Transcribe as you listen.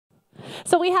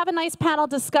So we have a nice panel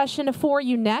discussion for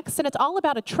you next, and it's all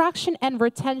about attraction and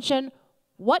retention.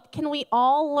 What can we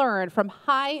all learn from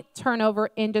high turnover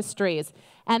industries?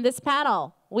 And this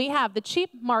panel, we have the Chief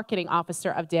Marketing Officer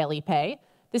of DailyPay,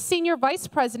 the Senior Vice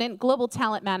President, Global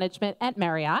Talent Management at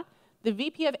Marriott, the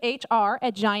VP of HR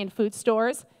at Giant Food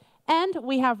Stores, and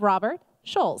we have Robert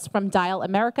Scholes from Dial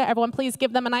America. Everyone, please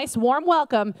give them a nice warm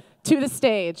welcome to the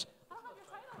stage.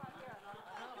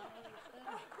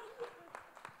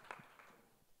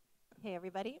 Hey,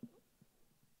 everybody.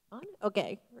 On?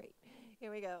 Okay, great. Here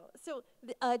we go. So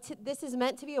this is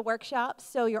meant to be a workshop,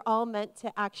 so you're all meant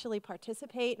to actually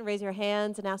participate and raise your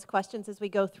hands and ask questions as we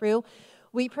go through.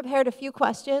 We prepared a few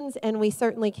questions, and we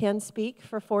certainly can speak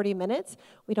for 40 minutes.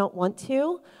 We don't want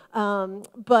to,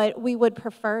 but we would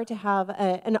prefer to have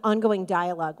an ongoing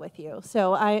dialogue with you.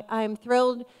 So I'm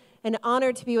thrilled and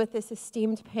honored to be with this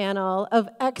esteemed panel of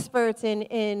experts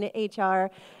in HR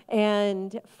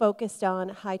and focused on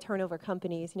high turnover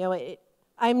companies. You know,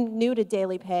 I'm new to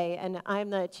DailyPay, and I'm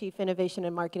the Chief Innovation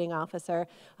and Marketing Officer.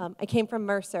 I came from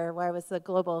Mercer, where I was the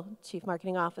Global Chief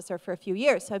Marketing Officer for a few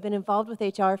years, so I've been involved with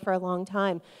HR for a long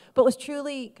time, but was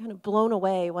truly kind of blown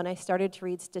away when I started to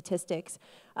read statistics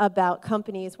about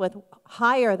companies with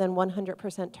higher than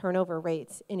 100% turnover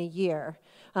rates in a year,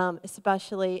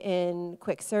 especially in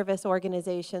quick service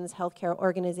organizations, healthcare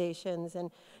organizations, and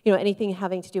anything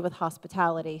having to do with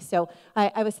hospitality. So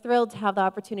I was thrilled to have the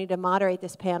opportunity to moderate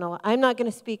this panel. I'm not going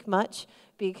to speak much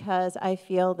because I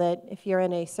feel that if you're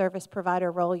in a service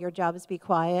provider role, your job is to be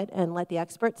quiet and let the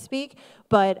experts speak,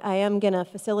 but I am going to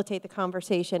facilitate the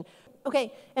conversation.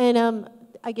 Okay, and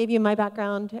I gave you my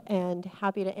background and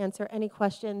happy to answer any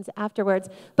questions afterwards.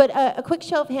 But a quick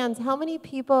show of hands, how many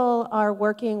people are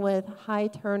working with high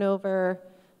turnover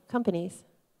companies?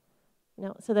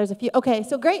 No, so there's a few. Okay,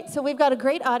 so great. So we've got a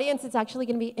great audience that's actually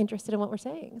going to be interested in what we're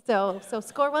saying. So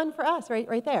score one for us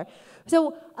right there.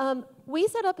 So we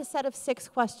set up a set of 6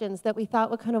 questions that we thought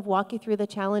would kind of walk you through the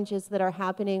challenges that are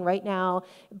happening right now.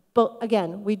 But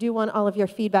again, we do want all of your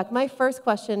feedback. My first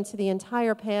question to the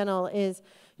entire panel is,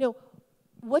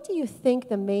 what do you think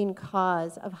the main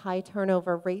cause of high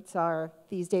turnover rates are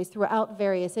these days throughout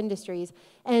various industries?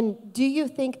 And do you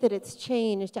think that it's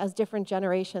changed as different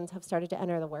generations have started to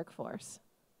enter the workforce?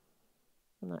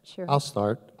 I'm not sure. I'll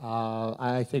start.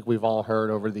 I think we've all heard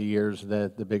over the years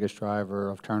that the biggest driver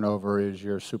of turnover is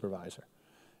your supervisor.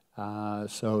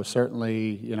 So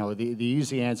certainly, the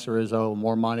easy answer is, oh,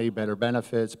 more money, better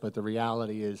benefits, but the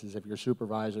reality is if your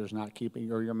supervisor is not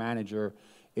keeping, or your manager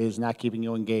is not keeping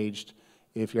you engaged,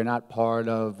 if you're not part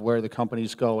of where the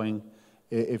company's going,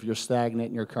 if you're stagnant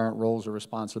in your current roles or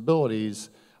responsibilities,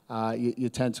 you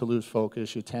tend to lose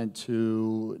focus, you tend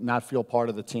to not feel part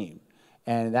of the team.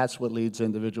 And that's what leads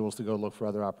individuals to go look for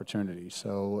other opportunities.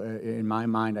 So in my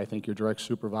mind, I think your direct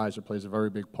supervisor plays a very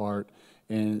big part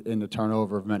in the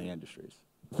turnover of many industries.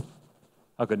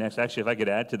 I'll go next. Actually, if I could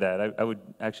add to that, I would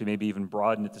actually maybe even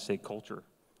broaden it to say culture.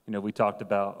 We talked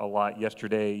about a lot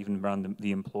yesterday, even around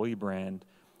the employee brand,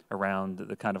 around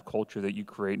the kind of culture that you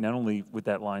create, not only with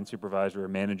that line supervisor or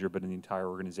manager, but in the entire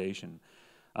organization.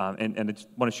 And I just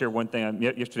want to share one thing.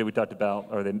 Yesterday we talked about,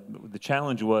 or the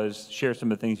challenge was share some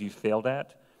of the things you failed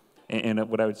at. And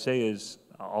what I would say is,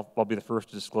 I'll be the first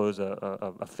to disclose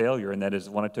a failure, and that is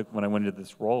when I went into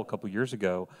this role a couple years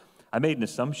ago, I made an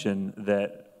assumption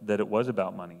that it was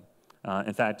about money.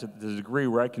 In fact, to the degree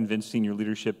where I convinced senior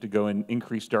leadership to go and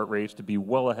increase start rates to be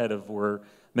well ahead of where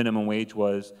minimum wage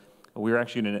was. We were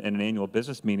actually in an annual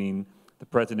business meeting. The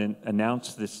president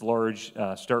announced this large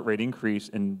start rate increase,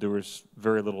 and there was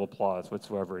very little applause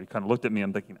whatsoever. He kind of looked at me.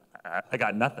 I'm thinking, I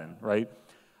got nothing, right?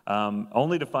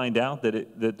 Only to find out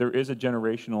that there is a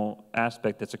generational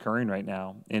aspect that's occurring right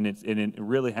now, and it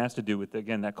really has to do with,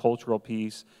 again, that cultural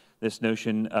piece, this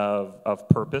notion of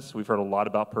purpose. We've heard a lot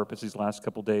about purpose these last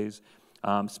couple days,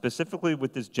 specifically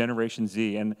with this Generation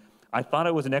Z. And I thought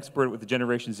I was an expert with the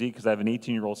Generation Z because I have an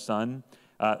 18-year-old son.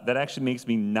 That actually makes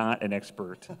me not an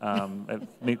expert.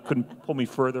 Couldn't pull me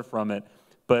further from it.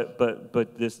 But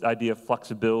this idea of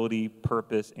flexibility,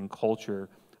 purpose, and culture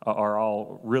are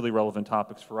all really relevant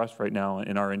topics for us right now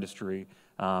in our industry.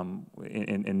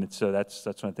 And so that's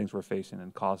one of the things we're facing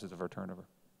and causes of our turnover.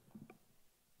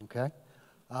 Okay.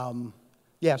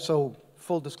 Yeah, so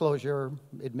full disclosure,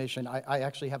 admission, I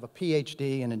actually have a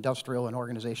PhD in industrial and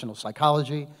organizational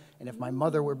psychology, and if my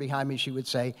mother were behind me, she would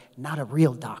say, not a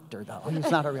real doctor, though.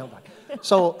 He's not a real doctor.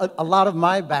 So a lot of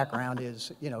my background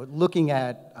is, looking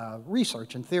at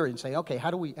research and theory and saying, okay,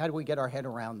 how do we get our head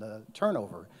around the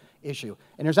turnover issue?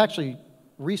 And there's actually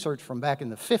research from back in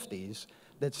the 50s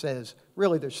that says,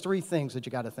 really, there's 3 things that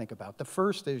you got to think about. The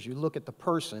first is you look at the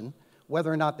person,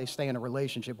 whether or not they stay in a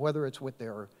relationship, whether it's with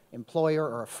their employer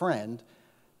or a friend,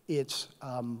 it's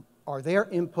are their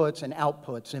inputs and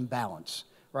outputs in balance,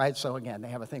 right? So again, they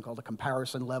have a thing called a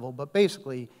comparison level, but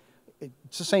basically,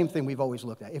 it's the same thing we've always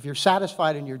looked at. If you're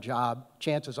satisfied in your job,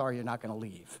 chances are you're not going to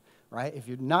leave, right? If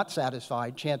you're not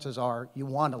satisfied, chances are you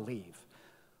want to leave.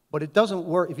 But it doesn't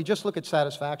work. If you just look at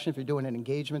satisfaction, if you're doing an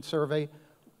engagement survey,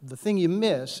 the thing you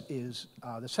miss is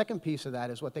the second piece of that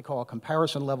is what they call a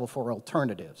comparison level for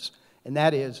alternatives. And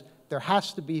that is, there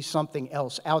has to be something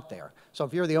else out there. So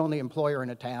if you're the only employer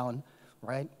in a town,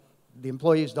 right, the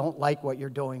employees don't like what you're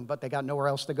doing, but they got nowhere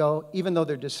else to go, even though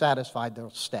they're dissatisfied,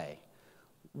 they'll stay.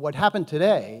 What happened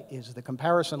today is the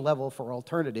comparison level for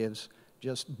alternatives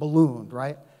just ballooned,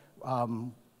 right?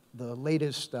 The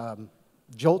latest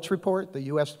JOLTS report, the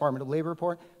U.S. Department of Labor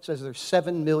report, says there's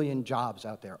 7 million jobs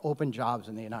out there, open jobs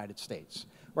in the United States,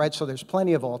 right? So there's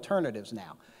plenty of alternatives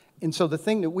now. And so the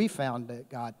thing that we found that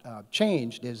got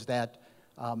changed is that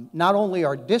not only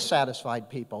are dissatisfied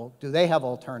people, do they have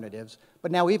alternatives,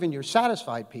 but now even your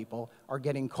satisfied people are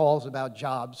getting calls about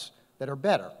jobs that are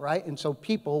better, right? And so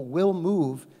people will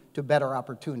move to better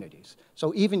opportunities.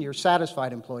 So even your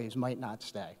satisfied employees might not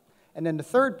stay. And then the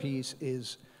third piece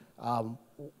is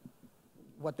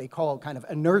what they call kind of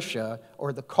inertia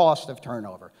or the cost of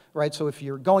turnover, right? So if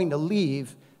you're going to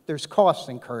leave, there's costs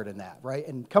incurred in that, right?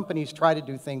 And companies try to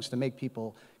do things to make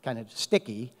people kind of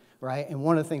sticky, right? And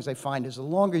one of the things they find is the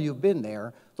longer you've been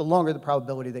there, the longer the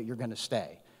probability that you're going to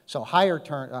stay. So higher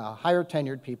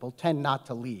tenured people tend not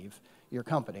to leave your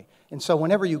company. And so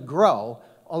whenever you grow,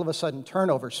 all of a sudden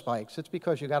turnover spikes. It's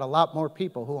because you got a lot more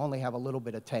people who only have a little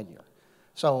bit of tenure.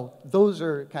 So those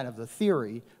are kind of the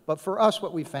theory. But for us,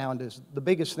 what we found is the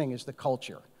biggest thing is the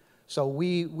culture. So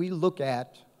we look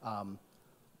at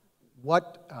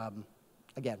what's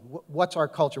our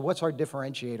culture? What's our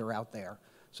differentiator out there?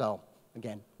 So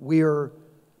again, we're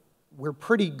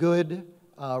pretty good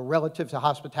relative to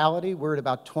hospitality. We're at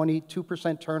about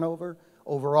 22% turnover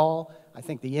overall. I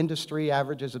think the industry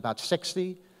average is about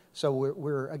 60. So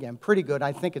we're again, pretty good.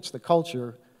 I think it's the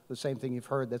culture, the same thing you've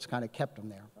heard, that's kind of kept them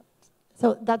there.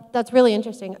 So that's really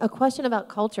interesting. A question about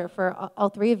culture for all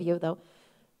three of you, though.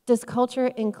 Does culture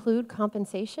include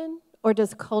compensation, or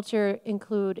does culture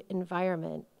include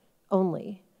environment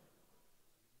only?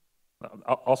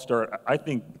 I'll start. I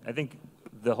think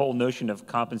the whole notion of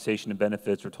compensation and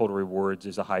benefits or total rewards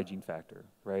is a hygiene factor,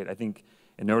 right? I think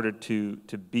in order to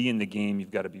be in the game,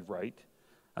 you've got to be right.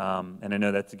 And I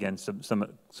know that's, again,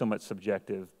 somewhat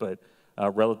subjective, but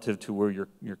relative to where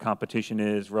your competition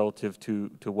is, relative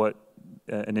to what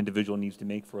an individual needs to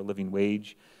make for a living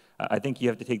wage, I think you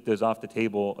have to take those off the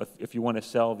table. If you want to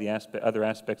sell the other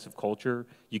aspects of culture,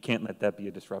 you can't let that be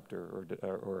a disruptor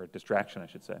or a distraction, I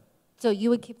should say. So you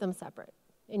would keep them separate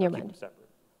in your mind? Keep them separate.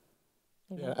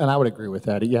 Yeah, and I would agree with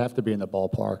that. You have to be in the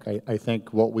ballpark. I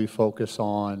think what we focus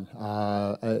on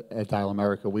at Dial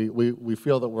America, we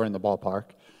feel that we're in the ballpark,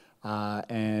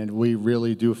 and we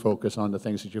really do focus on the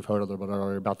things that you've heard a little bit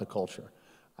earlier about the culture.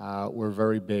 We're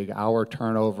very big. Our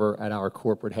turnover at our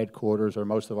corporate headquarters, or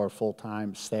most of our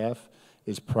full-time staff,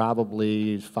 is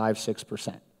probably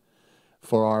 5-6%.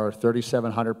 For our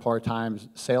 3,700 part-time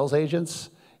sales agents,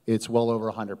 it's well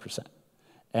over 100%.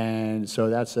 And so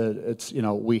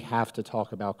we have to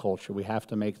talk about culture. We have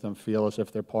to make them feel as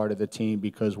if they're part of the team,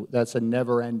 because that's a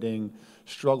never-ending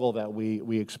struggle that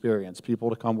we experience. People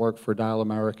to come work for Dial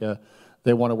America,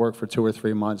 they want to work for 2 or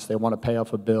 3 months. They want to pay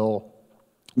off a bill.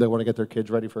 They want to get their kids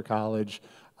ready for college.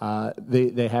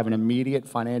 They have an immediate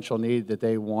financial need that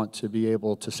they want to be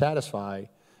able to satisfy,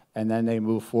 and then they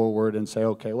move forward and say,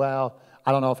 okay, well,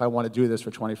 I don't know if I want to do this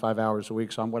for 25 hours a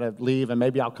week, so I'm going to leave, and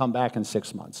maybe I'll come back in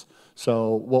 6 months.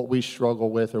 So what we struggle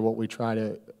with, or what we try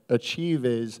to achieve,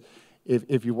 is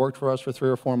if you worked for us for 3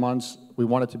 or 4 months, we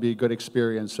want it to be a good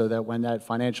experience, so that when that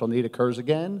financial need occurs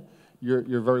again,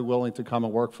 you're very willing to come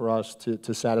and work for us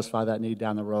to satisfy that need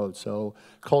down the road. So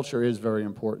culture is very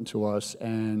important to us,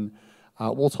 and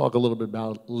we'll talk a little bit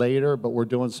about it later, but we're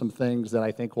doing some things that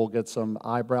I think will get some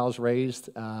eyebrows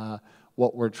raised.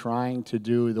 What we're trying to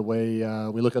do, the way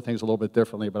we look at things a little bit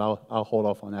differently, but I'll hold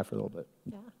off on that for a little bit.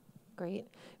 Yeah, great.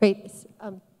 Did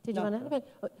you want to add a bit?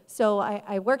 So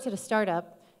I worked at a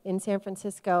startup in San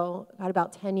Francisco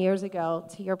about 10 years ago,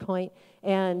 to your point,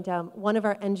 and one of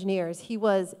our engineers, he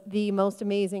was the most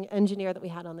amazing engineer that we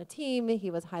had on the team.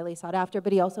 He was highly sought after,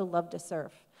 but he also loved to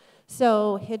surf.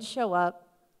 So he'd show up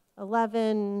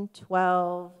 11,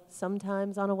 12,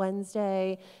 sometimes on a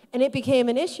Wednesday, and it became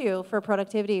an issue for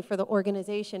productivity for the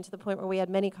organization, to the point where we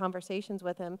had many conversations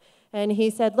with him. And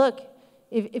he said, look,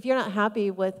 if you're not happy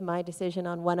with my decision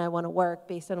on when I want to work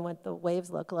based on what the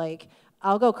waves look like,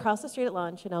 I'll go across the street at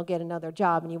lunch and I'll get another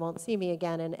job and you won't see me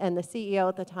again. And the CEO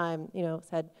at the time,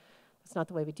 said, that's not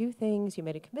the way we do things. You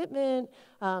made a commitment.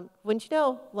 Wouldn't you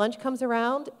know, lunch comes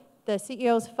around, the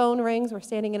CEO's phone rings. We're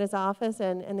standing in his office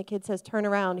and the kid says, turn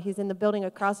around. He's in the building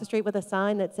across the street with a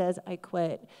sign that says, I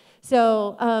quit.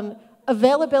 So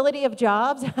availability of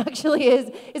jobs actually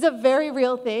is a very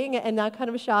real thing, and that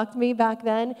kind of shocked me back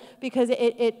then because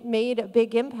it made a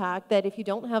big impact that if you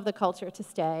don't have the culture to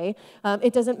stay,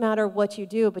 it doesn't matter what you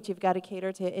do, but you've got to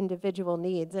cater to individual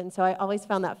needs. And so I always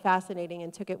found that fascinating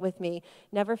and took it with me.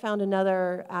 Never found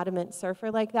another adamant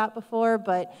surfer like that before,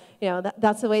 but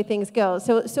that's the way things go.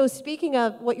 So speaking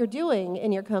of what you're doing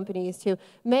in your companies to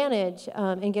manage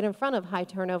and get in front of high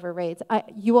turnover rates,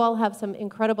 you all have some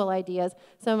incredible ideas,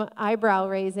 some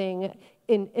eyebrow-raising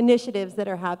initiatives that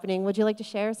are happening. Would you like to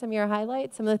share some of your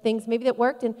highlights, some of the things maybe that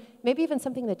worked and maybe even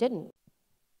something that didn't?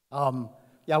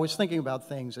 Yeah, I was thinking about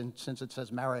things, and since it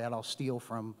says Marriott, I'll steal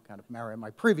from kind of Marriott,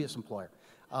 my previous employer.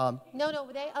 No,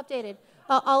 they updated.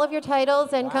 All of your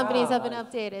titles and companies have been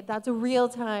updated. That's real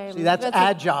time. See, that's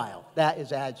agile. That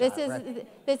is agile.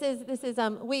 This is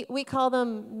we call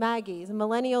them Maggies,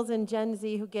 millennials and Gen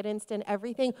Z who get instant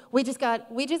everything. We just got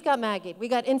Maggied. We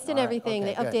got instant everything.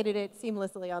 Okay, they updated it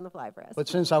seamlessly on the fly for us. But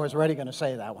since I was already going to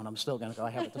say that one, I'm still going to go.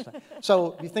 I have it to say.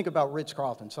 So you think about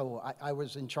Ritz-Carlton. So I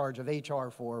was in charge of HR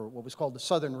for what was called the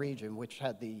Southern Region, which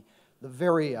had the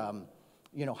very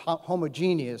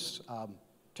homogeneous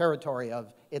territory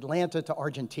of Atlanta to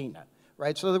Argentina,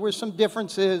 right? So there were some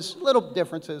differences, little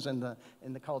differences in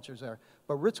the cultures there.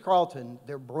 But Ritz-Carlton,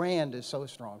 their brand is so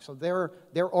strong. So their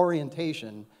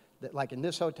orientation, that like in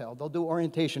this hotel, they'll do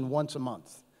orientation once a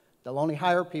month. They'll only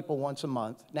hire people once a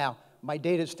month. Now, my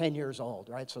data's 10 years old,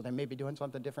 right? So they may be doing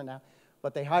something different now.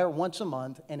 But they hire once a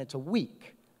month, and it's a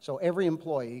week. So every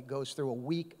employee goes through a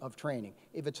week of training.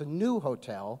 If it's a new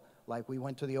hotel, like we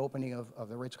went to the opening of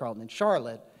the Ritz-Carlton in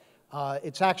Charlotte,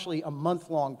 it's actually a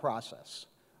month-long process,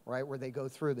 right, where they go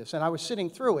through this. And I was sitting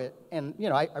through it, and,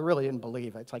 I really didn't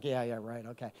believe it. It's like, yeah, right,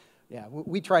 okay. Yeah,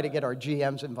 we try to get our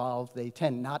GMs involved. They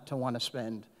tend not to want to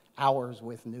spend hours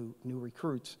with new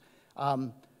recruits.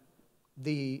 With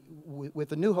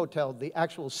the new hotel, the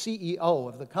actual CEO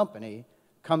of the company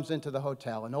comes into the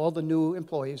hotel, and all the new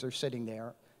employees are sitting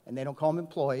there, and they don't call them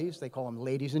employees. They call them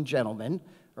ladies and gentlemen,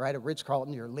 right? At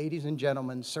Ritz-Carlton, you're ladies and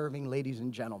gentlemen serving ladies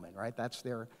and gentlemen, right? That's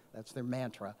their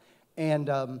mantra.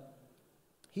 And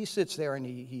he sits there and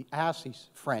he asks, he's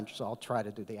French, so I'll try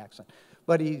to do the accent.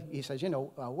 But he says,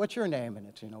 what's your name? And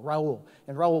it's, Raul.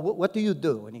 And Raul, what do you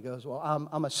do? And he goes, well,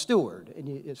 I'm a steward.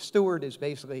 And a steward is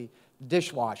basically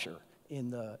dishwasher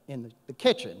in the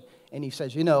kitchen. And he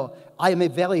says, I am a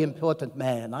very important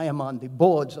man. I am on the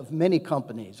boards of many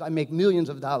companies. I make millions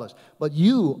of dollars. But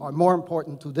you are more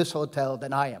important to this hotel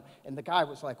than I am. And the guy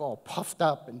was like all puffed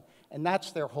up. And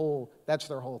that's their whole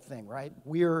thing, right?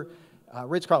 We're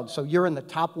Ritz-Carlton. So you're in the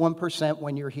top 1%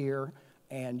 when you're here.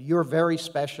 And you're very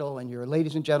special. And you're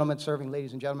ladies and gentlemen serving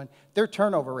ladies and gentlemen. Their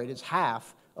turnover rate is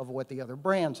half of what the other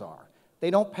brands are. They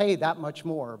don't pay that much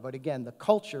more, but again, the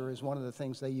culture is one of the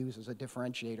things they use as a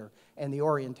differentiator, and the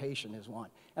orientation is one.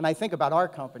 And I think about our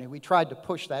company, we tried to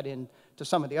push that in to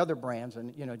some of the other brands,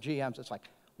 and GMs, it's like,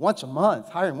 once a month,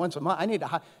 hiring once a month. I need to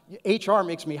hire, HR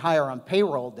makes me hire on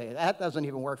payroll day. That doesn't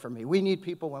even work for me. We need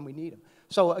people when we need them.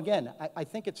 So again, I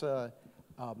think it's an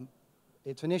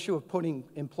issue of putting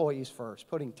employees first,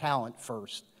 putting talent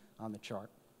first on the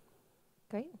chart.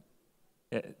 Great.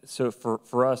 Yeah, so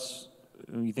for us,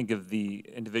 when you think of the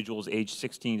individuals aged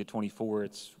 16 to 24,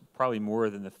 it's probably more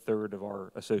than a third of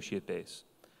our associate base.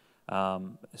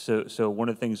 So one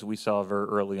of the things we saw very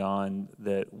early on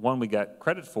that, one, we got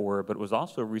credit for, but it was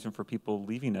also a reason for people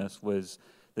leaving us, was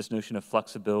this notion of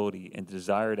flexibility and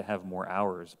desire to have more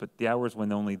hours, but the hours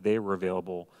when only they were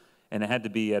available, and it had to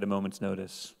be at a moment's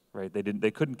notice, right?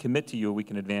 They couldn't commit to you a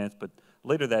week in advance, but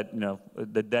later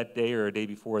that day or a day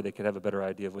before, they could have a better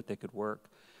idea of what they could work.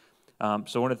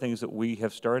 So one of the things that we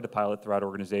have started to pilot throughout our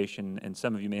organization, and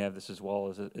some of you may have this as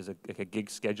well, is a gig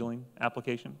scheduling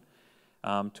application,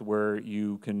 to where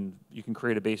you can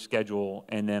create a base schedule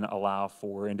and then allow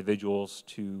for individuals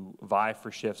to vie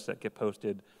for shifts that get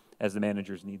posted as the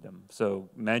managers need them. So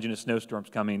imagine a snowstorm's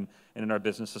coming, and in our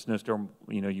business, a snowstorm,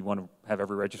 you want to have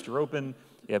every register open.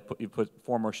 You put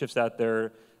 4 more shifts out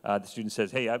there. The student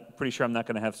says, hey, I'm pretty sure I'm not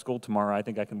going to have school tomorrow. I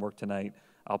think I can work tonight.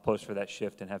 I'll post for that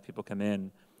shift and have people come in.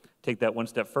 Take that one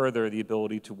step further, the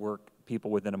ability to work people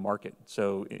within a market.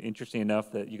 So interesting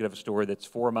enough that you could have a store that's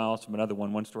 4 miles from another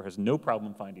one. One store has no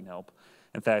problem finding help.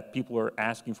 In fact, people are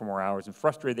asking for more hours and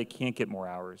frustrated they can't get more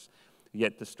hours.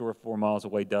 Yet the store 4 miles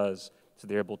away does. so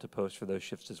they're able to post for those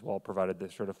shifts as well, provided they're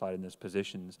certified in those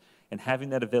positions. And having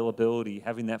that availability,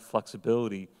 having that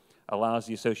flexibility allows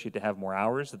the associate to have more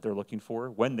hours that they're looking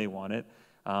for when they want it,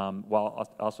 while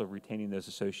also retaining those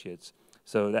associates.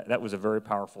 So that was a very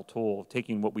powerful tool,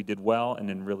 taking what we did well and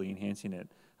then really enhancing it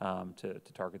to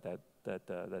target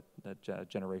that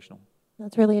generational.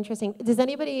 That's really interesting. Does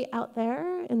anybody out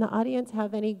there in the audience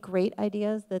have any great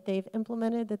ideas that they've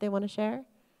implemented that they want to share?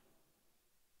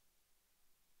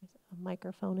 There's a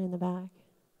microphone in the back.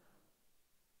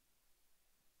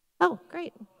 Oh,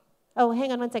 great. Oh,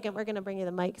 hang on one second. We're going to bring you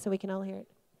the mic so we can all hear it.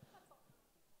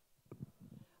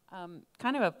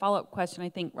 Kind of a follow-up question, I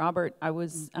think, Robert. I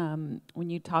was, when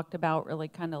you talked about really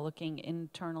kind of looking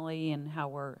internally and how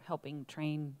we're helping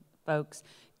train folks,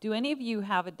 do any of you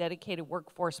have a dedicated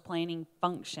workforce planning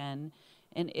function?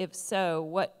 And if so,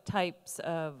 what types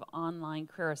of online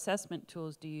career assessment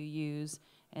tools do you use?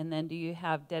 And then do you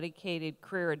have dedicated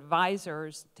career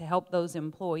advisors to help those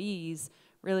employees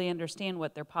really understand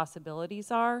what their possibilities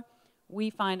are?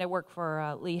 We find, I work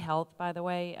for Lee Health, by the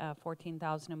way,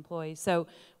 14,000 employees. So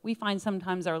we find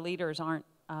sometimes our leaders aren't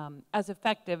as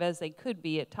effective as they could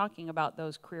be at talking about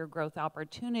those career growth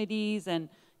opportunities and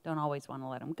don't always want to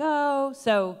let them go.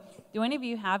 So do any of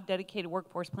you have dedicated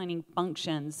workforce planning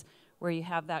functions where you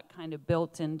have that kind of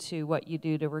built into what you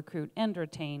do to recruit and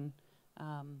retain?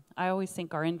 I always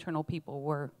think our internal people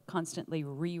were constantly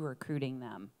re-recruiting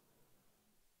them.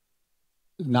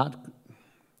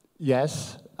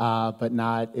 Yes, but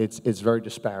not, it's very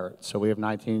disparate. So we have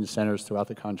 19 centers throughout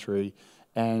the country,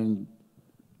 and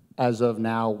as of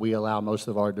now, we allow most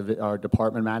of our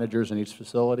department managers in each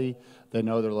facility. They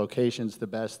know their locations the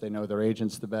best, they know their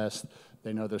agents the best,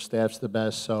 they know their staffs the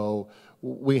best. So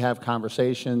we have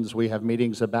conversations, we have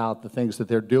meetings about the things that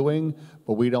they're doing,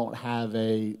 but we don't have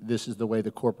this is the way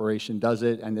the corporation does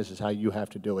it, and this is how you have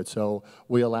to do it. So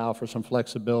we allow for some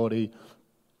flexibility.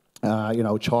 You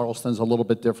know, Charleston's a little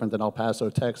bit different than El Paso,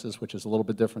 Texas, which is a little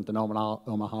bit different than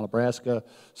Omaha, Nebraska.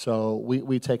 So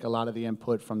we take a lot of the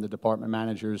input from the department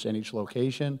managers in each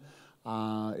location,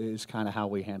 is kind of how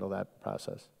we handle that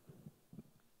process.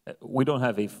 We don't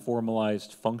have a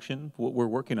formalized function. What we're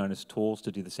working on is tools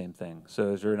to do the same thing.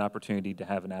 So is there an opportunity to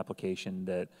have an application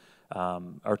that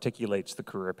articulates the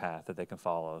career path that they can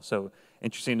follow? So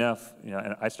interesting enough, you know,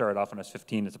 and I started off when I was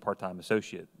 15 as a part-time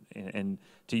associate, and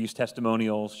to use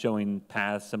testimonials, showing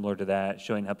paths similar to that,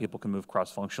 showing how people can move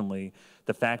cross-functionally.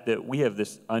 The fact that we have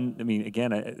this, I mean,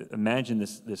 again, imagine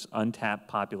this untapped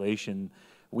population.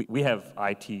 We have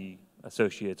IT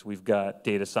associates, we've got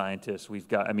data scientists, we've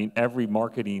got, I mean, every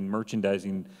marketing,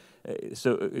 merchandising.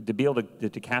 So to be able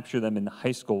to capture them in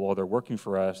high school while they're working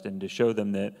for us and to show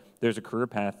them that there's a career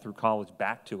path through college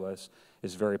back to us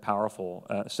is very powerful.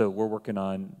 So we're working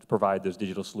on to provide those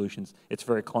digital solutions. It's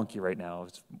very clunky right now.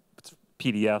 It's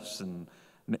PDFs, and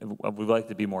we'd like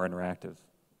to be more interactive.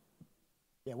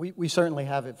 Yeah, we certainly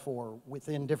have it for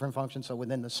within different functions, so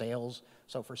within the sales.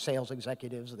 So for sales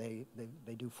executives, they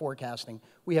do forecasting.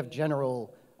 We have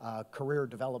general career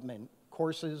development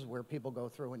courses where people go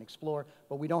through and explore,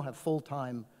 but we don't have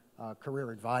full-time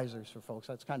career advisors for folks.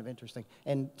 That's kind of interesting.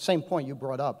 And same point you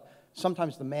brought up,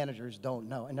 sometimes the managers don't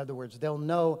know. In other words, they'll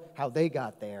know how they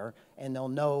got there, and they'll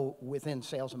know within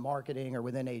sales and marketing or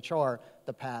within HR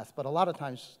the path, but a lot of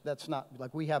times that's not,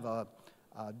 like we have a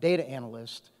data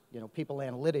analyst, you know, people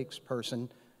analytics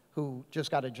person who just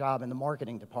got a job in the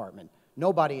marketing department.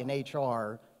 Nobody in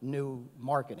HR knew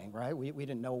marketing, right? We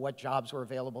didn't know what jobs were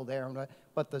available there,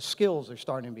 but the skills are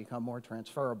starting to become more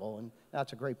transferable, and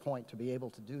that's a great point to be able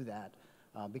to do that,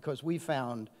 because we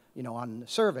found, you know, on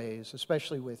surveys,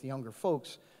 especially with younger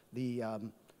folks, the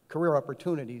career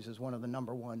opportunities is one of the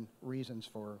 #1 reasons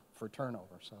for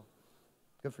turnover, so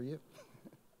good for you.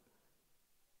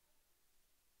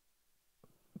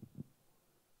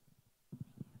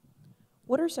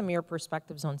 What are some of your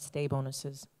perspectives on stay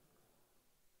bonuses?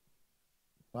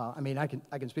 Well, I mean, I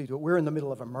can speak to it. We're in the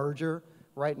middle of a merger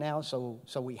right now, so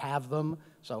we have them.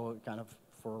 So kind of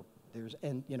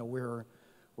and you know, we're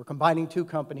combining two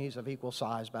companies of equal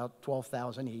size, about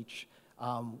 12,000 each.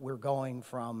 We're going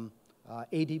from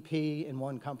ADP in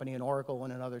one company and Oracle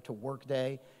in another to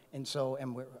Workday, and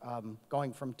we're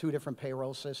going from 2 different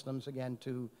payroll systems again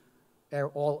to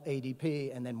all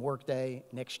ADP and then Workday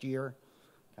next year,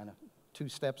 kind of 2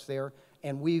 steps there.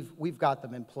 And we've got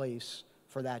them in place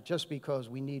for that, just because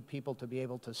we need people to be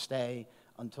able to stay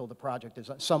until the project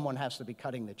is, someone has to be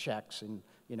cutting the checks in,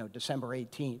 you know, December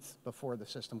 18th before the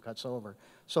system cuts over.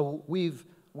 So we've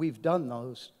done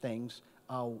those things.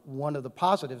 One of the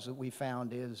positives that we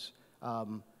found is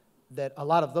that a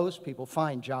lot of those people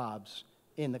find jobs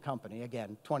in the company.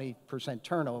 Again, 20%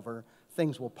 turnover,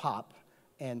 things will pop.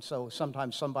 And so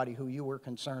sometimes somebody who you were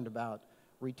concerned about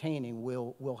retaining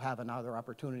will have another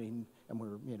opportunity, and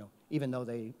we're, you know, even though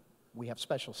we have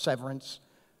special severance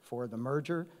for the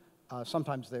merger,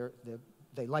 sometimes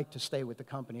they like to stay with the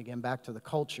company. Again, back to the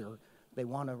culture, they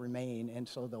want to remain, and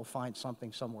so they'll find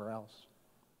something somewhere else.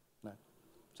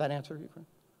 Does that answer your question?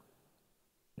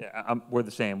 Yeah, we're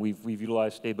the same. We've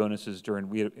utilized stay bonuses during,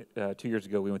 2 years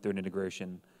ago, we went through an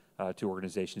integration. Two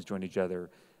organizations joined each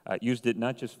other. Used it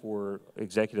not just for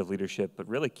executive leadership, but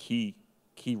really key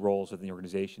roles within the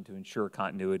organization to ensure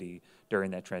continuity during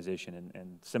that transition.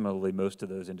 And similarly, most of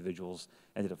those individuals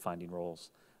ended up finding roles.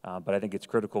 But I think it's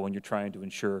critical when you're trying to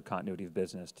ensure continuity of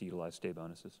business to utilize stay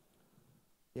bonuses.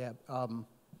 Yeah,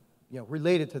 you know,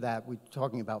 related to that, we're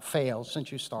talking about fails.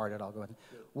 Since you started, I'll go ahead.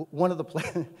 One of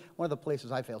the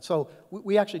places I failed. So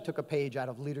we actually took a page out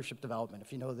of leadership development.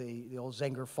 If you know the old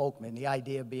Zenger Folkman, the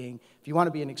idea being, if you want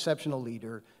to be an exceptional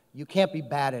leader, you can't be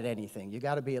bad at anything. You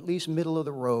got to be at least middle of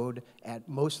the road at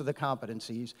most of the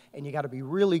competencies, and you got to be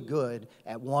really good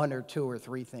at one or two or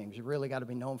three things. You really got to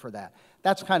be known for that.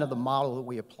 That's kind of the model that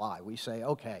we apply. We say,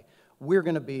 okay, we're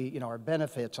going to be, you know, our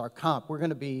benefits, our comp, we're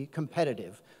going to be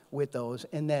competitive with those,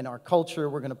 and then our culture,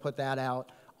 we're going to put that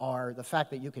out. The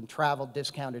fact that you can travel,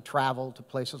 discounted travel to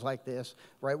places like this,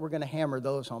 right? We're going to hammer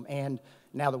those home. And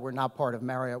now that we're not part of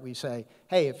Marriott, we say,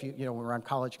 hey, if you know, we're on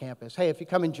college campus, hey, if you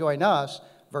come and join us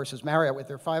versus Marriott with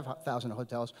their 5,000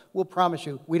 hotels, we'll promise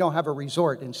you we don't have a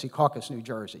resort in Secaucus, New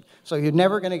Jersey. So you're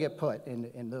never going to get put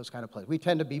in those kind of places. We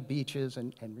tend to be beaches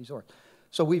and resorts.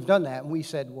 So we've done that, and we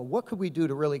said, well, what could we do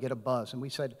to really get a buzz? And we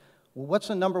said, well, what's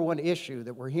the number one issue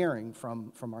that we're hearing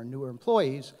from our newer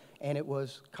employees? And it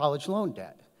was college loan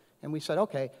debt. And we said,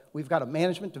 okay, we've got a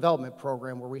management development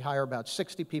program where we hire about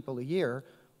 60 people a year.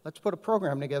 Let's put a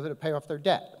program together to pay off their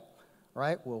debt,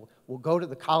 right? We'll go to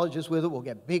the colleges with it. We'll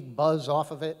get big buzz off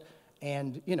of it.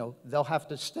 And, you know, they'll have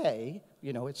to stay.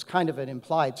 You know, it's kind of an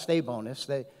implied stay bonus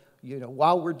that, you know,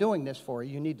 while we're doing this for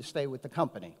you, you need to stay with the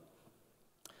company.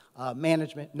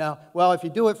 Management, no. Well, if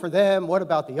you do it for them, what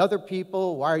about the other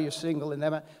people? Why are you singling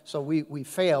them out? So we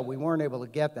failed. We weren't able to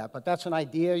get that. But that's an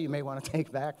idea you may want to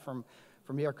take back from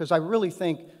here, because I really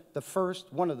think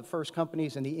one of the first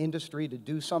companies in the industry to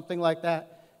do something like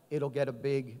that, it'll get a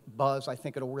big buzz. I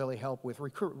think it'll really help with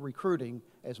recruiting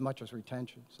as much as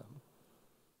retention. So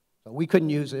we couldn't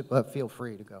use it, but feel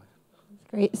free to go.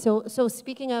 Great. So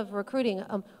speaking of recruiting,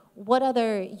 what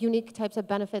other unique types of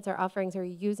benefits or offerings are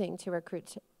you using to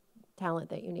recruit talent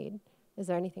that you need? Is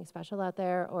there anything special out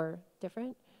there or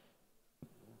different?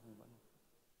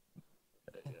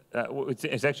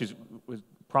 It's actually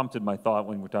prompted my thought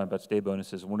when we're talking about stay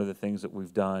bonuses. One of the things that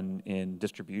we've done in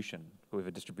distribution, we have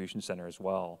a distribution center as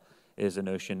well, is a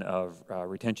notion of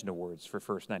retention awards for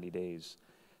first 90 days.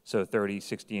 So 30,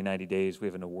 60, and 90 days, we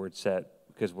have an award set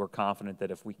because we're confident that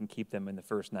if we can keep them in the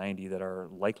first 90, that our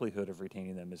likelihood of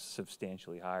retaining them is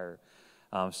substantially higher.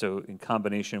 So in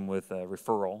combination with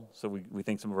referral, so we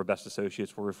think some of our best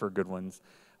associates will refer good ones,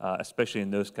 especially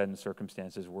in those kind of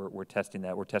circumstances. We're testing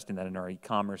that. We're testing that in our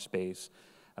e-commerce space,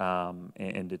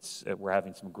 and we're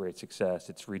having some great success.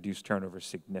 It's reduced turnover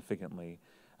significantly,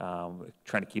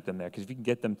 trying to keep them there. Because if you can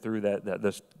get them through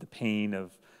the pain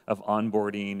of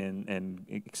onboarding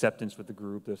and acceptance with the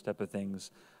group, those type of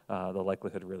things, the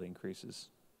likelihood really increases.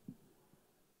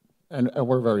 And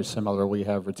we're very similar. We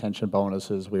have retention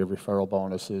bonuses, we have referral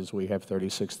bonuses, we have 30,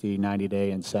 60,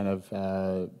 90-day incentive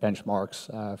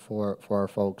benchmarks for our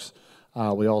folks.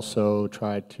 We also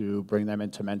try to bring them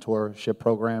into mentorship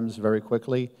programs very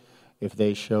quickly. If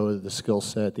they show the skill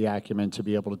set, the acumen to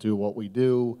be able to do what we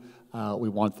do, we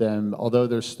want them, although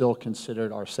they're still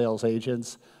considered our sales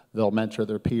agents, they'll mentor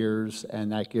their peers,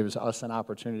 and that gives us an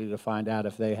opportunity to find out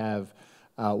if they have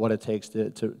what it takes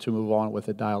to move on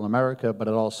with Dial America, but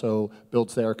it also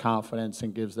builds their confidence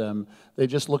and gives them, they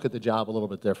just look at the job a little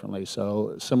bit differently.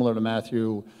 So similar to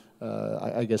Matthew,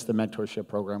 I guess the mentorship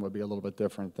program would be a little bit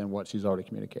different than what she's already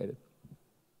communicated.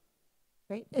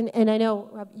 Great. And I know,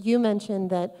 Rob, you mentioned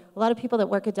that a lot of people that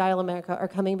work at Dial America are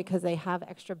coming because they have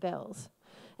extra bills.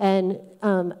 And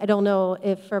I don't know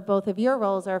if for both of your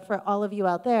roles or for all of you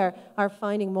out there are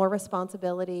finding more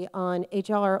responsibility on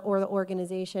HR or the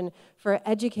organization for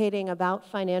educating about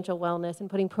financial wellness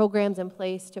and putting programs in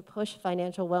place to push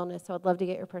financial wellness. So I'd love to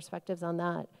get your perspectives on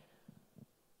that.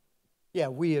 Yeah,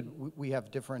 we have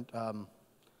different,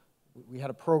 we had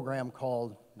a program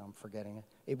called, no, I'm forgetting it.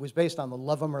 It was based on the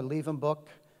Love 'Em or Leave 'Em book,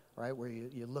 right, where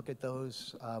you look at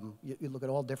those, you look at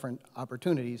all different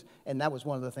opportunities, and that was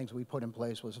one of the things we put in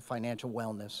place was financial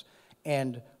wellness.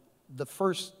 And the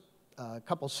first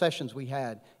couple sessions we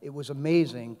had, it was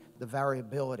amazing the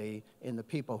variability in the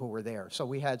people who were there. So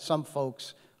we had some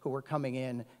folks who were coming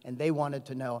in, and they wanted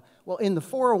to know, well, in the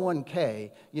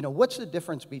 401k, what's the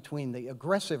difference between the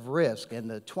aggressive risk and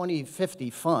the 2050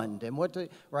 fund, and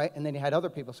right? And then you had other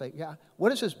people say, yeah,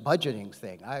 what is this budgeting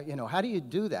thing? How do you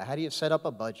do that? How do you set up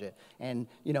a budget? And,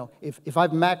 if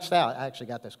I've maxed out, I actually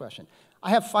got this question. I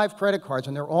have 5 credit cards,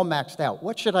 and they're all maxed out.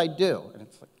 What should I do? And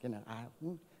it's like,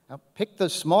 I'll pick the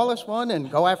smallest one and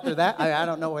go after that. I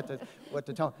don't know what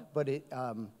to tell them. But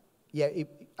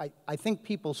I think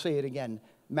people see it again.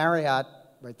 Marriott,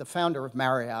 right, the founder of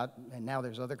Marriott, and now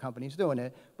there's other companies doing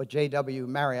it, but J.W.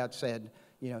 Marriott said,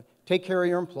 take care of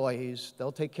your employees,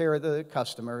 they'll take care of the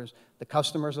customers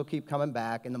will keep coming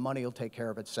back, and the money will take care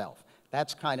of itself.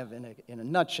 That's kind of, in a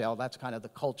nutshell, that's kind of the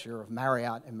culture of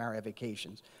Marriott and Marriott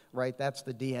Vacations, right? That's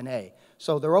the DNA.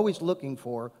 So they're always looking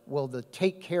for, well, the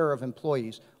take care of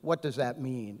employees, what does that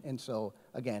mean? And so,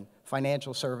 again,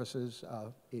 financial services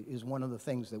is one of the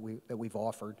things that we've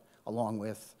offered, along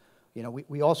with,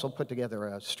 we also put together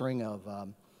a string of,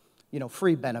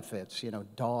 free benefits,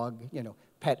 dog,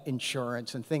 pet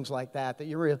insurance and things like that,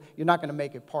 you're not going to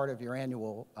make it part of your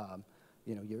annual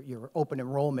your open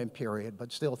enrollment period,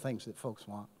 but still things that folks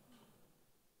want.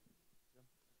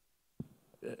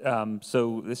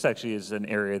 So this actually is an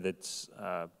area that's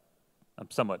I'm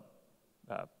somewhat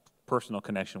personal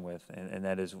connection with, and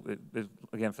that is,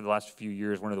 again, for the last few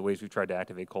years, one of the ways we've tried to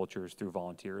activate culture is through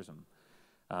volunteerism.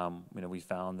 We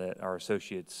found that our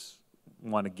associates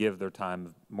want to give their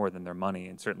time more than their money,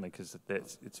 and certainly because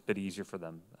it's a bit easier for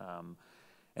them.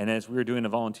 And as we were doing a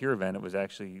volunteer event, it was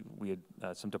actually, we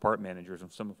had some department managers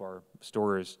of some of our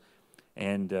stores,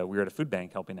 and we were at a food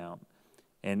bank helping out.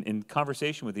 And in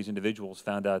conversation with these individuals,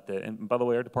 found out that, and by the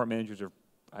way, our department managers are,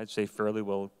 I'd say, fairly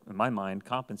well, in my mind,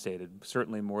 compensated,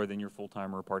 certainly more than your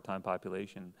full-time or part-time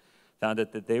population. Found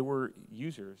out that they were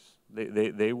users,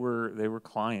 they were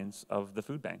clients of the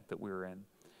food bank that we were in.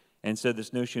 And so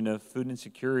this notion of food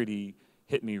insecurity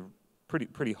hit me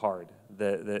pretty hard,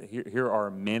 that here are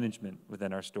management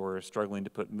within our stores struggling to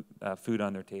put food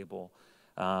on their table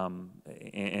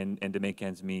and to make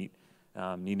ends meet,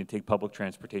 needing to take public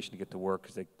transportation to get to work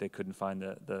because they couldn't find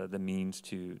the means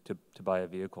to buy a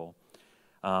vehicle.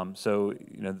 So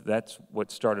that's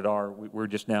what started we're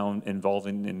just now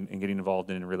involving and getting involved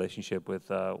in a relationship with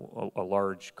a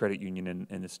large credit union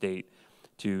in the state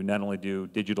to not only do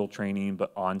digital training,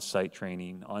 but on-site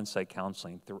training, on-site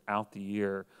counseling throughout the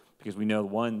year. Because we know,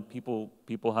 one, people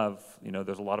have,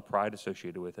 there's a lot of pride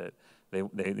associated with it.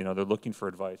 They're looking for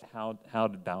advice, how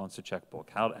to balance a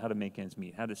checkbook, how to make ends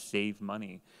meet, how to save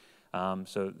money.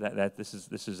 So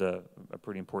this is a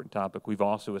pretty important topic. We've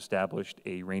also established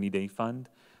a rainy day fund.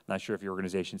 I'm not sure if your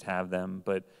organizations have them,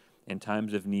 but in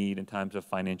times of need, in times of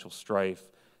financial strife,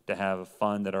 to have a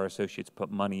fund that our associates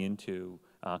put money into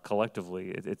collectively,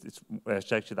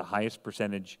 it's actually the highest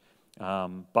percentage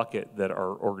bucket that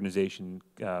our organization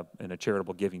in a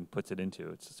charitable giving puts it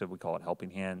into. So we call it Helping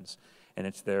Hands, and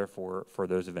it's there for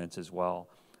those events as well,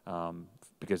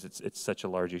 because it's such a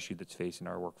large issue that's facing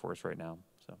our workforce right now.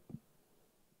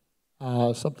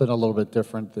 So something a little bit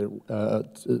different,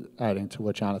 adding to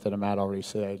what Jonathan and Matt already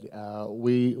said.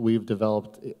 We've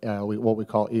developed what we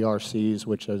call ERCs,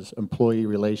 which is Employee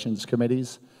Relations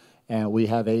Committees, and we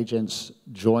have agents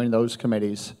join those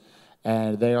committees.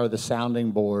 And they are the sounding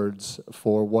boards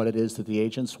for what it is that the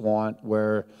agents want,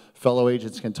 where fellow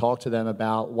agents can talk to them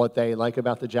about what they like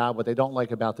about the job, what they don't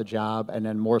like about the job, and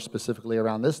then more specifically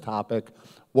around this topic,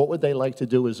 what would they like to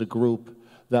do as a group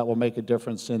that will make a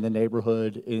difference in the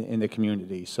neighborhood, in the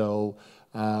community. So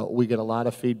we get a lot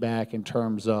of feedback in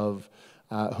terms of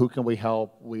who can we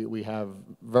help. We have,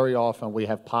 very often, we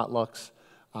have potlucks.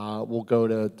 We'll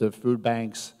go to food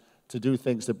banks to do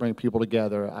things that bring people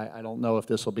together. I don't know if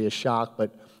this will be a shock,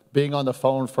 but being on the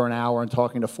phone for an hour and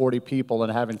talking to 40 people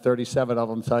and having 37 of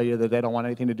them tell you that they don't want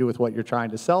anything to do with what you're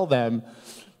trying to sell them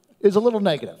is a little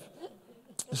negative.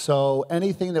 So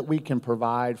anything that we can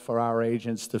provide for our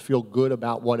agents to feel good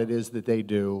about what it is that they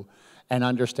do and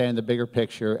understand the bigger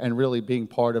picture and really being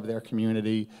part of their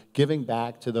community, giving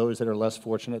back to those that are less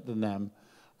fortunate than them,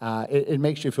 it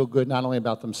makes you feel good not only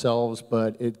about themselves,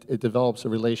 but it develops a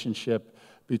relationship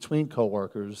between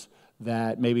coworkers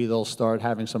that maybe they'll start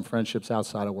having some friendships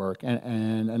outside of work.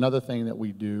 And another thing that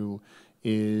we do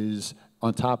is,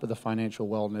 on top of the financial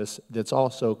wellness that's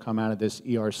also come out of this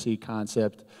ERC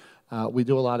concept, we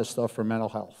do a lot of stuff for mental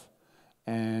health.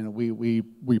 And we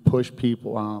push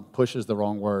people, push is the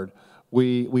wrong word,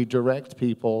 we direct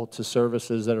people to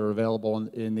services that are available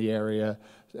in the area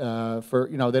for,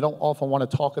 they don't often want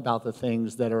to talk about the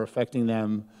things that are affecting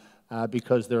them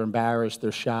because they're embarrassed,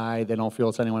 they're shy, they don't feel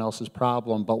it's anyone else's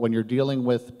problem. But when you're dealing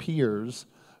with peers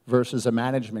versus a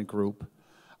management group,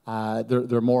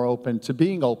 they're more open to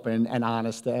being open and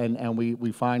honest, and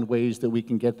we find ways that we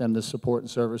can get them the support and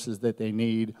services that they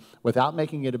need without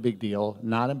making it a big deal,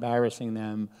 not embarrassing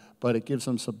them, but it gives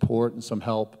them support and some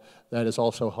help that is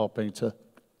also helping to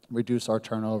reduce our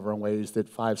turnover in ways that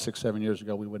 5, 6, 7 years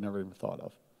ago we would never even thought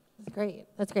of. That's great.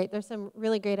 That's great. There's some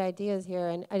really great ideas here,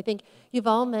 and I think you've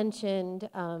all mentioned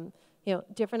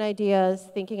different ideas,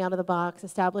 thinking out of the box,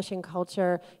 establishing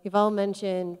culture. You've all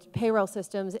mentioned payroll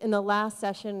systems. In the last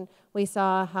session, we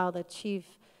saw how the chief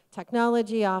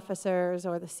technology officers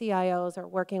or the CIOs are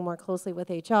working more closely with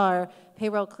HR.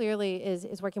 Payroll clearly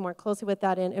is working more closely with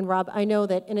that. And Rob, I know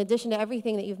that in addition to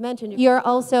everything that you've mentioned, you're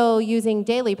also using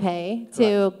DailyPay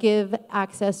to give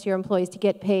access to your employees to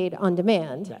get paid on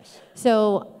demand. Yes.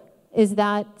 So is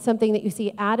that something that you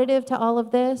see additive to all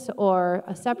of this or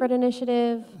a separate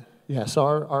initiative? Yes,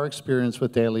 our experience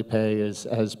with DailyPay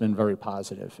has been very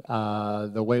positive.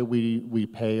 The way we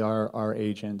pay our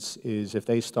agents is if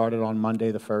they started on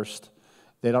Monday the 1st,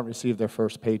 they don't receive their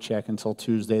first paycheck until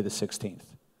Tuesday the 16th.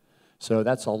 So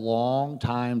that's a long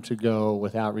time to go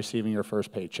without receiving your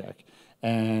first paycheck.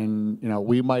 And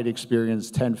we might experience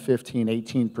 10, 15,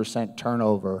 18%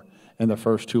 turnover in the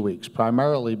first 2 weeks,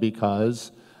 primarily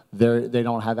because they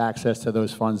don't have access to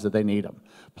those funds that they need them.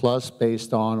 Plus,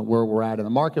 based on where we're at in the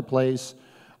marketplace,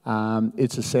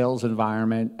 it's a sales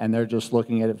environment, and they're just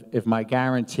looking at if my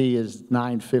guarantee is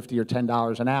 $9.50 or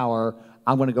 $10 an hour,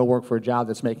 I'm going to go work for a job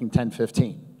that's making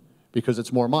 $10.15 because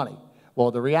it's more money.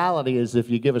 Well, the reality is if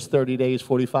you give us 30 days,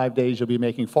 45 days, you'll be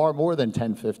making far more than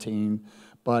 $10.15,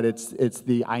 but it's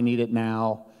the I need it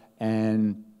now.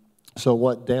 And so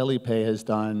what DailyPay has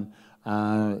done,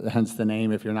 hence the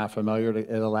name, if you're not familiar,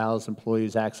 it allows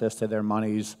employees access to their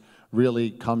monies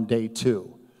really come day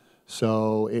 2.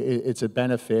 So it's a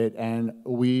benefit, and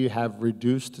we have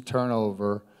reduced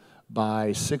turnover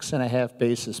by 6.5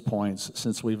 basis points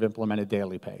since we've implemented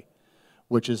DailyPay,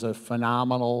 which is a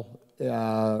phenomenal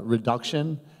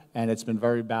reduction, and it's been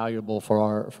very valuable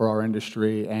for our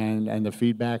industry, and the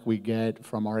feedback we get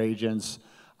from our agents.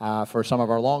 For some of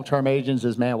our long-term agents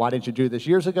is, man, why didn't you do this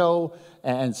years ago?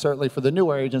 And certainly for the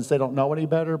newer agents, they don't know any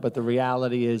better, but the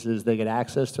reality is they get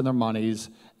access to their monies,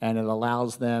 and it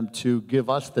allows them to give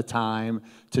us the time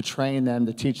to train them,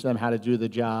 to teach them how to do the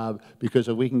job, because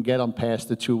if we can get them past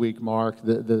the 2-week mark,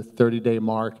 the 30-day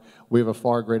mark, we have a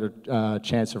far greater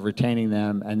chance of retaining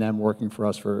them and them working for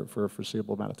us for a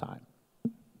foreseeable amount of time.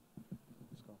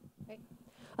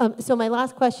 So my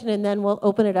last question, and then we'll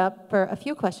open it up for a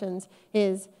few questions,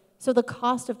 is, so the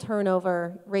cost of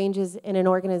turnover ranges in an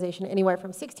organization anywhere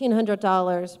from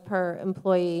 $1,600 per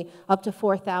employee up to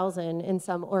 $4,000 in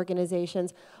some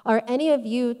organizations. Are any of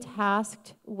you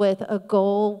tasked with a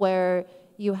goal where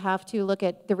you have to look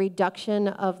at the reduction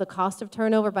of the cost of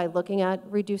turnover by looking at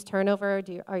reduced turnover?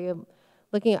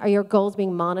 Are your goals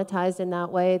being monetized in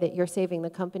that way, that you're saving the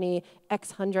company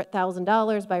X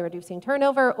 $100,000 by reducing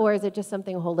turnover, or is it just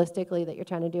something holistically that you're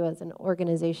trying to do as an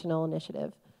organizational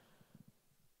initiative?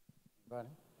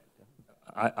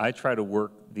 I try to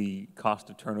work the cost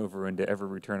of turnover into every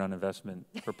return on investment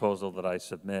proposal that I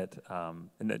submit, and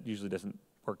that usually doesn't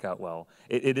work out well.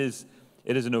 It is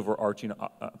an overarching,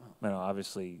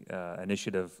 obviously,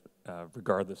 initiative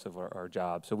regardless of our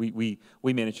job. So we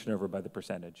manage turnover by the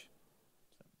percentage.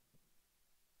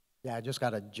 Yeah, I just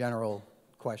got a general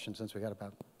question since we got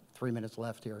about 3 minutes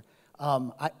left here.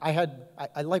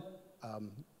 I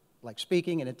like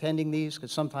speaking and attending these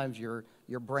because sometimes your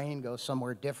brain goes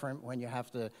somewhere different when you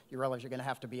realize you're going to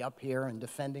have to be up here and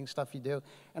defending stuff you do.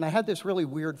 And I had this really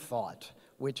weird thought,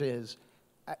 which is,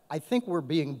 I think we're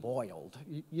being boiled.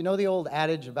 You know the old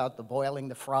adage about the boiling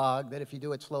the frog, that if you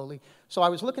do it slowly? So I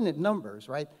was looking at numbers,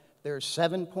 right? There's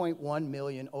 7.1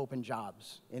 million open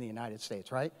jobs in the United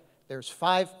States, right? There's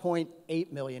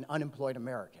 5.8 million unemployed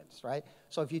Americans, right?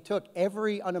 So if you took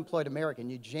every unemployed American,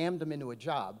 you jammed them into a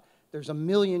job, there's 1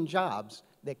 million jobs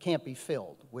that can't be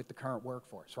filled with the current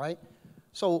workforce, right?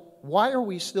 So why are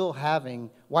we still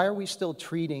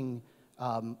treating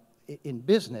in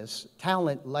business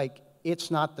talent like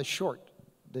it's not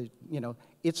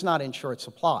it's not in short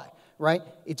supply, right?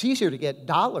 It's easier to get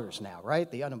dollars now, right?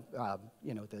 The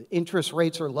interest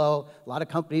rates are low. A lot of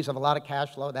companies have a lot of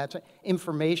cash flow. That's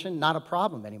information, not a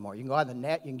problem anymore. You can go on the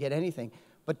net, you can get anything.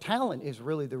 But talent is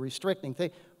really the restricting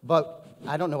thing. But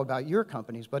I don't know about your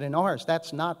companies, but in ours,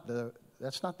 that's not the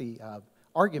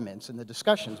arguments and the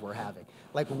discussions we're having.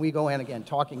 Like when we go in again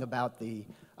talking about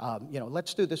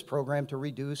let's do this program to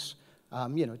reduce,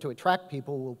 to attract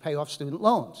people who will pay off student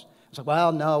loans. It's like,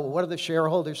 well, no, what do the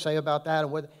shareholders say about that?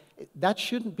 And that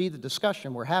shouldn't be the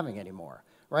discussion we're having anymore,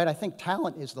 right? I think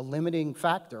talent is the limiting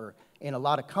factor in a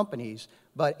lot of companies,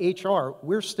 but HR,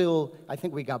 we're still, I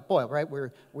think we got boiled, right?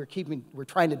 We're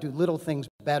trying to do little things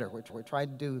better. We're trying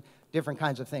to do different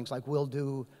kinds of things, like we'll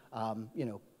do, you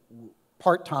know,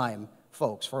 part-time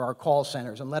folks for our call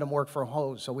centers and let them work from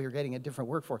home, so we were getting a different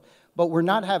workforce. But we're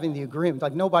not having the agreement,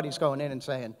 like nobody's going in and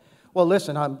saying, well,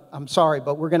 listen, I'm sorry,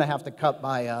 but we're going to have to cut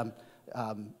by,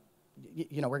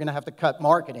 you know, we're going to have to cut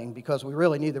marketing because we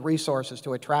really need the resources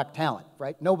to attract talent,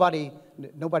 right?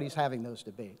 Nobody's having those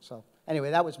debates. So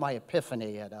anyway, that was my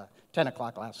epiphany at 10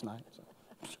 o'clock last night. So.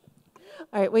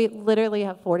 All right, we literally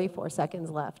have 44 seconds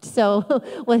left. So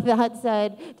with that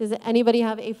said, does anybody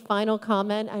have a final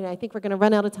comment? And I think we're going to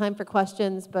run out of time for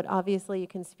questions, but obviously you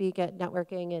can speak at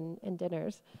networking and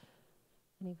dinners.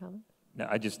 Any comments? No,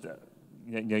 I just,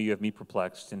 you know, you have me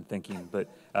perplexed in thinking, but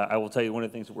I will tell you one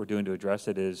of the things that we're doing to address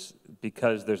it is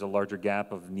because there's a larger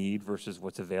gap of need versus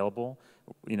what's available,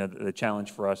 you know, the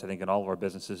challenge for us, I think, in all of our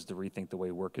businesses is to rethink the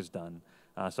way work is done.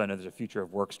 So I know there's a future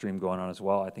of work stream going on as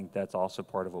well. I think that's also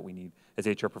part of what we need as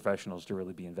HR professionals to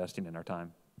really be investing in our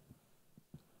time.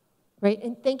 Great,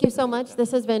 and thank you so much. This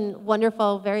has been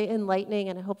wonderful, very enlightening,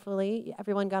 and hopefully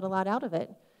everyone got a lot out of it.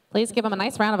 Please give them a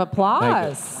nice round of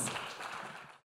applause.